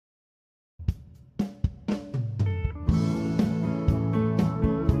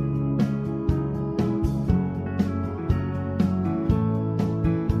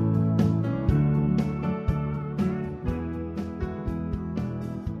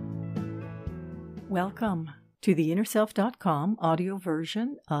Welcome to the InnerSelf.com audio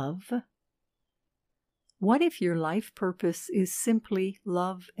version of What If Your Life Purpose is Simply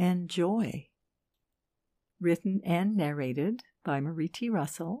Love and Joy? Written and narrated by Marie T.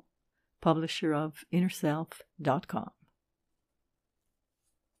 Russell, publisher of InnerSelf.com.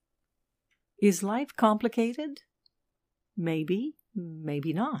 Is life complicated? Maybe,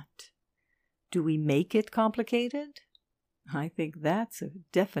 maybe not. Do we make it complicated? I think that's a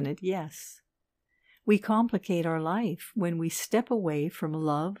definite yes. We complicate our life when we step away from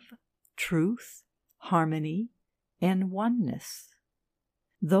love, truth, harmony, and oneness.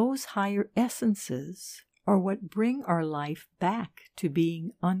 Those higher essences are what bring our life back to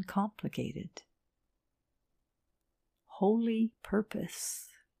being uncomplicated. Holy purpose.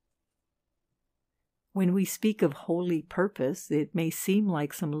 When we speak of holy purpose, it may seem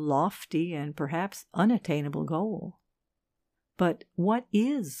like some lofty and perhaps unattainable goal. But what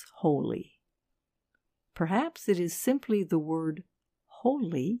is holy? Perhaps it is simply the word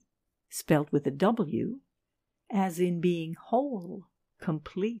holy, spelt with a W, as in being whole,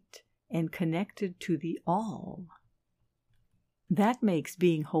 complete, and connected to the all. That makes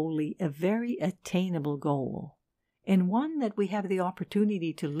being holy a very attainable goal, and one that we have the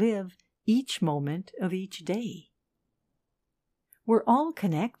opportunity to live each moment of each day. We're all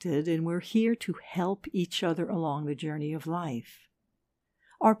connected, and we're here to help each other along the journey of life.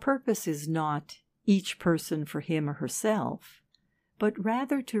 Our purpose is not each person for him or herself, but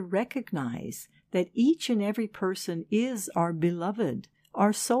rather to recognize that each and every person is our beloved,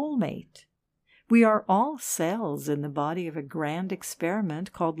 our soulmate. We are all cells in the body of a grand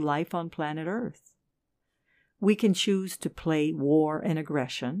experiment called life on planet Earth. We can choose to play war and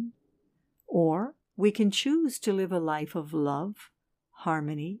aggression, or we can choose to live a life of love,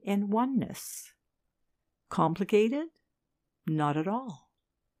 harmony, and oneness. Complicated? Not at all.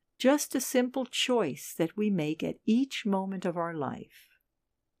 Just a simple choice that we make at each moment of our life.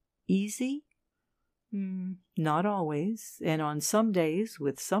 Easy? Not always, and on some days,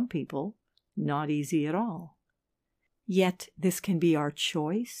 with some people, not easy at all. Yet this can be our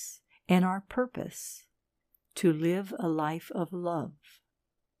choice and our purpose, to live a life of love.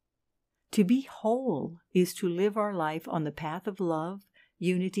 To be whole is to live our life on the path of love,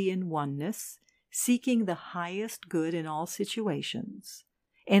 unity, and oneness, seeking the highest good in all situations,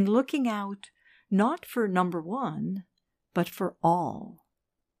 and looking out not for number one, but for all.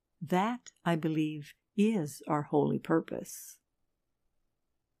 That, I believe, is our holy purpose.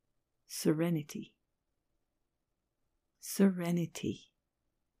 Serenity. Serenity.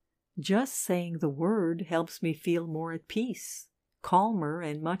 Just saying the word helps me feel more at peace, calmer,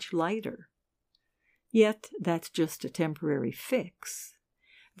 and much lighter. Yet that's just a temporary fix.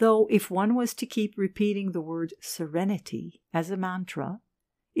 Though if one was to keep repeating the word serenity as a mantra,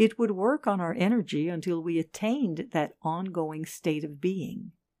 it would work on our energy until we attained that ongoing state of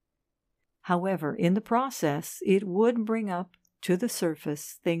being. However, in the process, it would bring up to the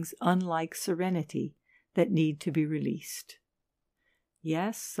surface things unlike serenity that need to be released.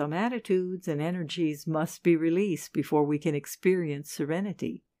 Yes, some attitudes and energies must be released before we can experience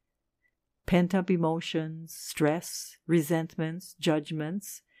serenity. Pent-up emotions, stress, resentments,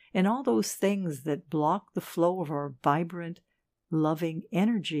 judgments, and all those things that block the flow of our vibrant, loving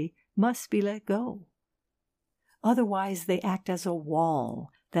energy must be let go. Otherwise, they act as a wall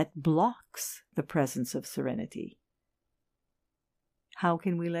that blocks the presence of serenity. How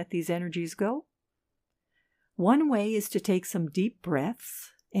can we let these energies go? One way is to take some deep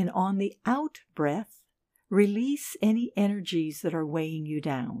breaths, and on the out breath, release any energies that are weighing you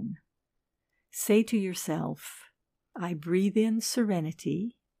down. Say to yourself, I breathe in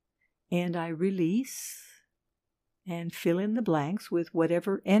serenity, and I release, and fill in the blanks with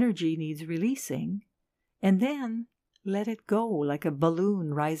whatever energy needs releasing, and then let it go like a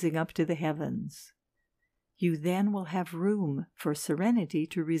balloon rising up to the heavens. You then will have room for serenity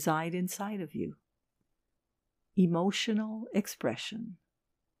to reside inside of you. Emotional expression.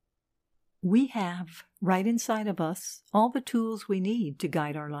 We have, right inside of us, all the tools we need to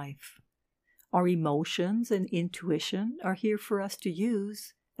guide our life. Our emotions and intuition are here for us to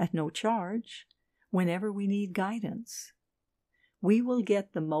use at no charge whenever we need guidance. We will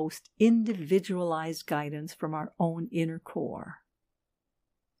get the most individualized guidance from our own inner core.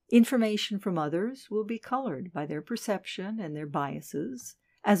 Information from others will be colored by their perception and their biases,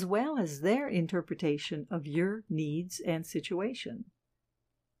 as well as their interpretation of your needs and situation.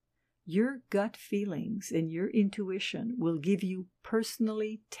 Your gut feelings and your intuition will give you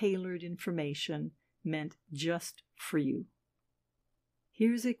personally tailored information meant just for you.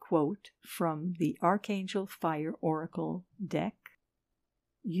 Here's a quote from the Archangel Fire Oracle deck.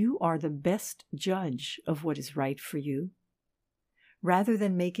 you are the best judge of what is right for you. Rather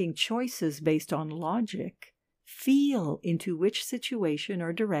than making choices based on logic, feel into which situation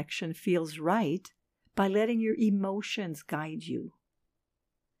or direction feels right by letting your emotions guide you.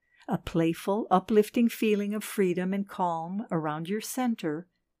 A playful, uplifting feeling of freedom and calm around your center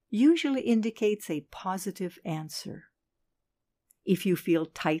usually indicates a positive answer. If you feel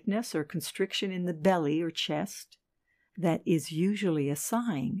tightness or constriction in the belly or chest, that is usually a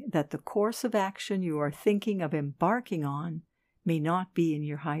sign that the course of action you are thinking of embarking on may not be in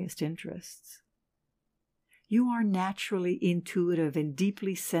your highest interests. You are naturally intuitive and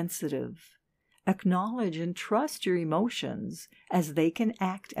deeply sensitive. Acknowledge and trust your emotions, as they can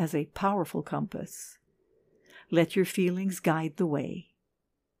act as a powerful compass. Let your feelings guide the way.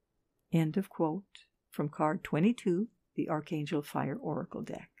 End of quote from card 22, the Archangel Fire Oracle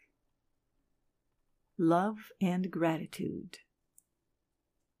deck. Love and gratitude.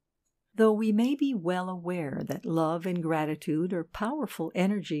 Though we may be well aware that love and gratitude are powerful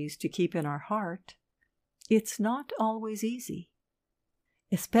energies to keep in our heart, it's not always easy,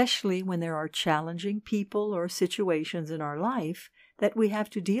 especially when there are challenging people or situations in our life that we have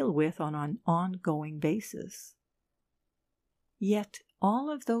to deal with on an ongoing basis. Yet, all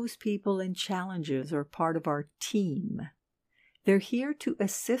of those people and challenges are part of our team. They're here to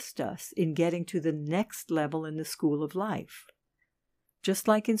assist us in getting to the next level in the school of life. Just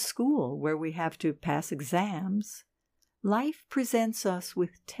like in school, where we have to pass exams, life presents us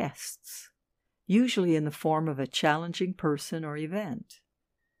with tests, usually in the form of a challenging person or event.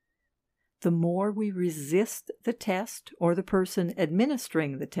 The more we resist the test or the person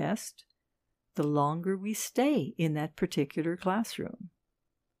administering the test, the longer we stay in that particular classroom.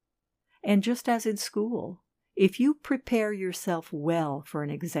 And just as in school, if you prepare yourself well for an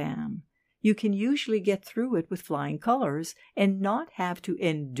exam, you can usually get through it with flying colors and not have to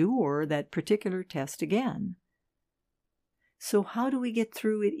endure that particular test again. So how do we get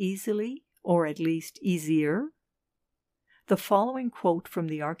through it easily, or at least easier? The following quote from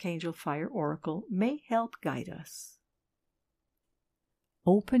the Archangel Fire Oracle may help guide us.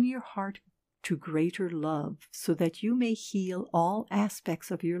 Open your heart to greater love so that you may heal all aspects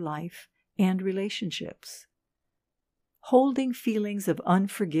of your life and relationships. Holding feelings of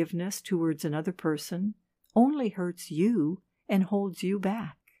unforgiveness towards another person only hurts you and holds you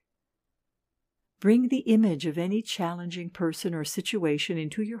back. Bring the image of any challenging person or situation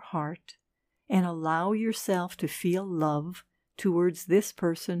into your heart and allow yourself to feel love towards this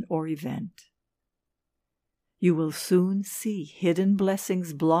person or event. You will soon see hidden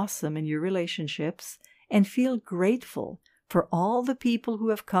blessings blossom in your relationships and feel grateful for all the people who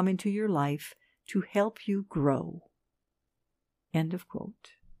have come into your life to help you grow. End of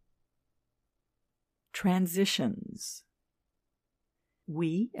quote. Transitions.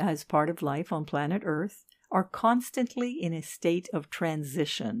 We, as part of life on planet Earth, are constantly in a state of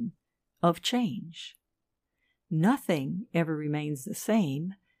transition, of change. Nothing ever remains the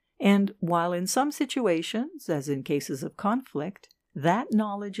same, and while in some situations, as in cases of conflict, that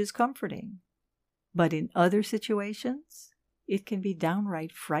knowledge is comforting, but in other situations, it can be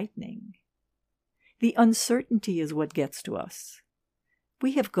downright frightening. The uncertainty is what gets to us.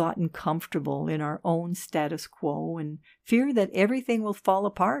 We have gotten comfortable in our own status quo and fear that everything will fall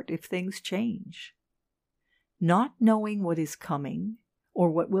apart if things change. Not knowing what is coming or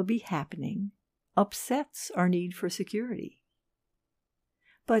what will be happening upsets our need for security.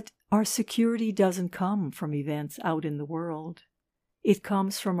 But our security doesn't come from events out in the world. It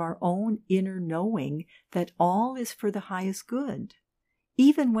comes from our own inner knowing that all is for the highest good,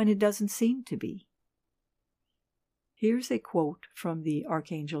 even when it doesn't seem to be. Here's a quote from the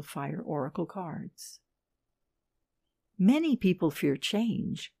Archangel Fire Oracle cards. Many people fear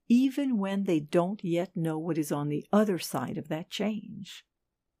change, even when they don't yet know what is on the other side of that change.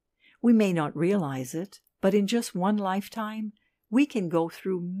 We may not realize it, but in just one lifetime, we can go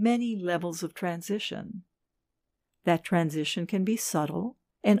through many levels of transition. That transition can be subtle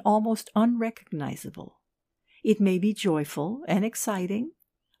and almost unrecognizable. It may be joyful and exciting,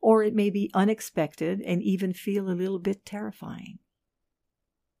 or it may be unexpected and even feel a little bit terrifying.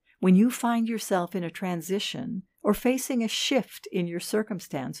 When you find yourself in a transition or facing a shift in your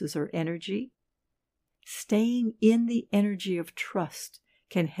circumstances or energy, staying in the energy of trust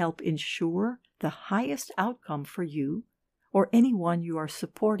can help ensure the highest outcome for you or anyone you are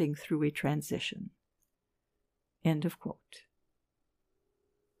supporting through a transition. End of quote.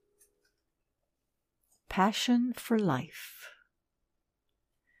 Passion for life.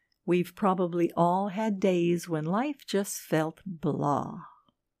 We've probably all had days when life just felt blah.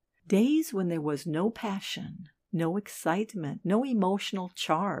 Days when there was no passion, no excitement, no emotional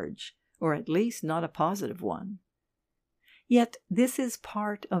charge, or at least not a positive one. Yet this is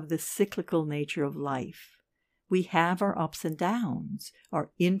part of the cyclical nature of life. We have our ups and downs,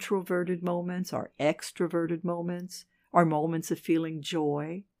 our introverted moments, our extroverted moments, our moments of feeling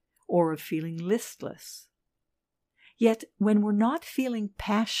joy or of feeling listless. Yet when we're not feeling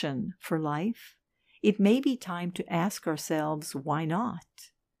passion for life, it may be time to ask ourselves, why not?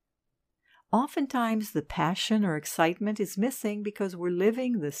 Oftentimes the passion or excitement is missing because we're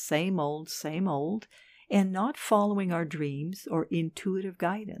living the same old, and not following our dreams or intuitive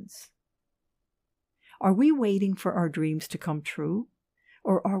guidance. Are we waiting for our dreams to come true,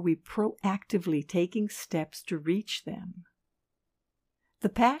 or are we proactively taking steps to reach them? The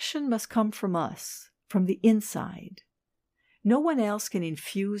passion must come from us, from the inside. No one else can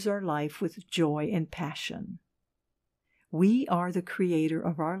infuse our life with joy and passion. We are the creator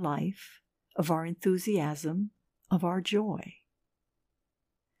of our life, of our enthusiasm, of our joy.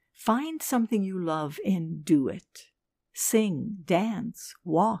 Find something you love and do it. Sing, dance,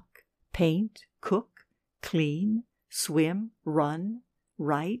 walk, paint, cook, clean, swim, run,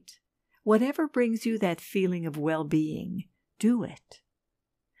 write. Whatever brings you that feeling of well-being, do it.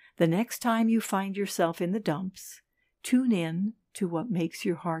 The next time you find yourself in the dumps, tune in to what makes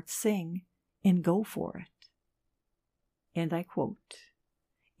your heart sing and go for it. And I quote,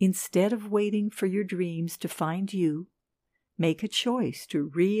 "Instead of waiting for your dreams to find you, make a choice to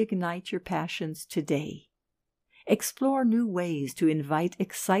reignite your passions today. Explore new ways to invite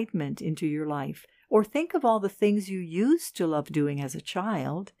excitement into your life, or think of all the things you used to love doing as a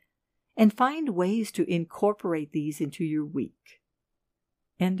child, and find ways to incorporate these into your week."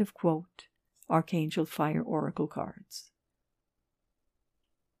 End of quote. Archangel Fire Oracle Cards.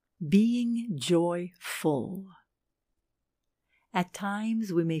 Being joyful. At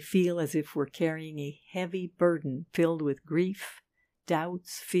times we may feel as if we're carrying a heavy burden filled with grief,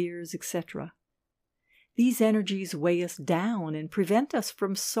 doubts, fears, etc. These energies weigh us down and prevent us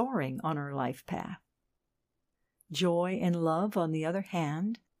from soaring on our life path. Joy and love, on the other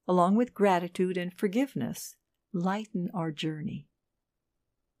hand, along with gratitude and forgiveness, lighten our journey.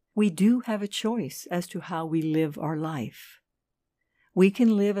 We do have a choice as to how we live our life. We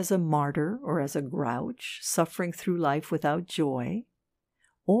can live as a martyr or as a grouch, suffering through life without joy,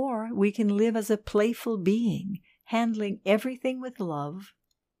 or we can live as a playful being, handling everything with love,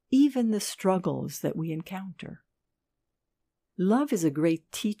 even the struggles that we encounter. Love is a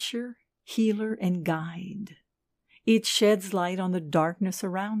great teacher, healer, and guide. It sheds light on the darkness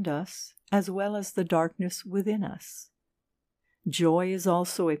around us, as well as the darkness within us. Joy is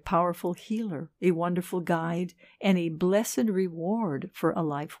also a powerful healer, a wonderful guide, and a blessed reward for a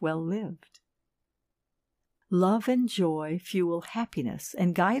life well lived. Love and joy fuel happiness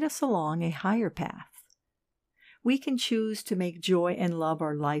and guide us along a higher path. We can choose to make joy and love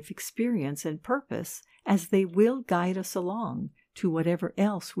our life experience and purpose, as they will guide us along to whatever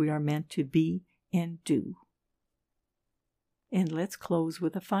else we are meant to be and do. And let's close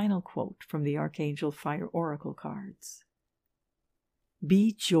with a final quote from the Archangel Fire Oracle cards.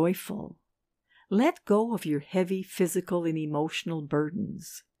 Be joyful. Let go of your heavy physical and emotional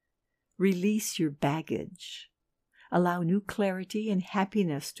burdens. Release your baggage. Allow new clarity and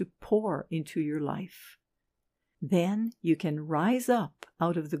happiness to pour into your life. Then you can rise up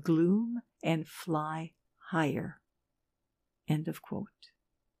out of the gloom and fly higher. End of quote.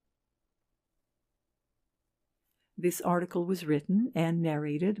 This article was written and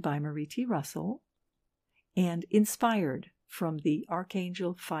narrated by Marie T. Russell and inspired from the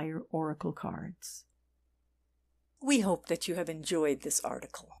Archangel Fire Oracle cards. We hope that you have enjoyed this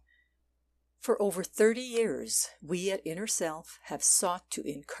article. For over 30 years, we at Inner Self have sought to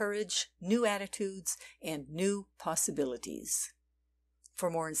encourage new attitudes and new possibilities. For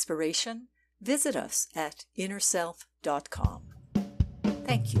more inspiration, visit us at innerself.com.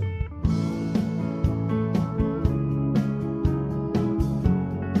 Thank you.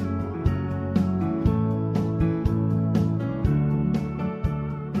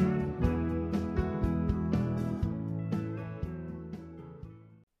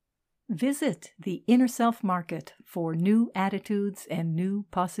 Visit the Inner Self Market for new attitudes and new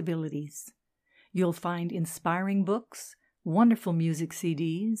possibilities. You'll find inspiring books, wonderful music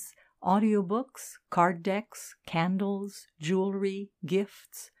CDs, audiobooks, card decks, candles, jewelry,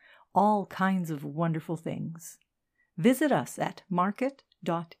 gifts, all kinds of wonderful things. Visit us at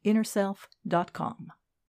market.innerself.com.